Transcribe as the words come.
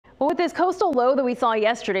Well, with this coastal low that we saw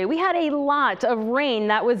yesterday, we had a lot of rain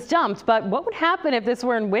that was dumped. But what would happen if this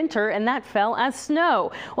were in winter and that fell as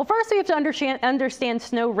snow? Well, first we have to understand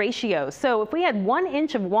snow ratios. So if we had 1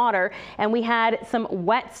 inch of water and we had some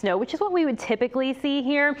wet snow, which is what we would typically see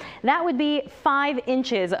here, that would be 5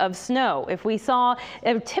 inches of snow. If we saw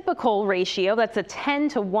a typical ratio, that's a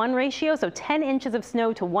 10-to-1 ratio, so 10 inches of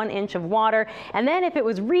snow to 1 inch of water. And then if it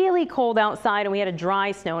was really cold outside and we had a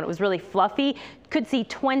dry snow and it was really fluffy, could see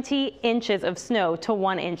 20 inches of snow to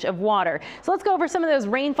 1 inch of water. So let's go over some of those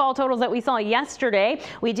rainfall totals that we saw yesterday.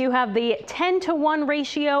 We do have the 10-to-1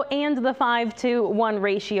 ratio and the 5-to-1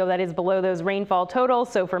 ratio that is below those rainfall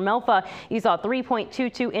totals. So for Melfa, you saw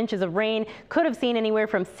 3.22 inches of rain, could have seen anywhere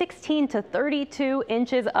from 16 to 32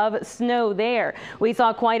 inches of snow there. We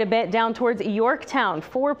saw quite a bit down towards Yorktown,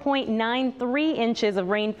 4.93 inches of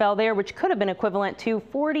rain fell there, which could have been equivalent to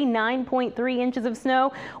 49.3 inches of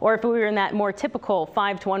snow, or if we were in that more typical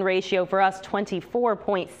 5-to-1 ratio for us,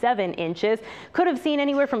 24.7 inches. Could have seen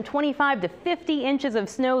anywhere from 25 to 50 inches of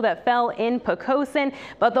snow that fell in Poquoson,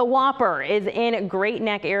 but the whopper is in Great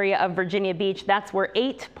Neck area of Virginia Beach. That's where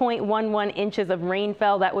 8.11 inches of rain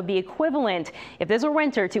fell. That would be equivalent, if this were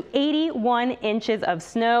winter, to 81 inches of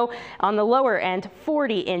snow. On the lower end,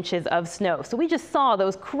 40 inches of snow. So we just saw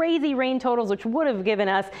those crazy rain totals, which would have given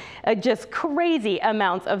us just crazy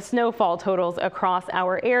amounts of snowfall totals across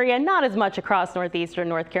our area. Not as much across northeastern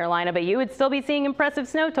North Carolina, but you would still be seeing impressive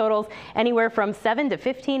snow totals anywhere from 7 to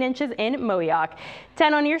 15 inches in Moyock.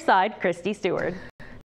 10 on your side, Kristy Stewart.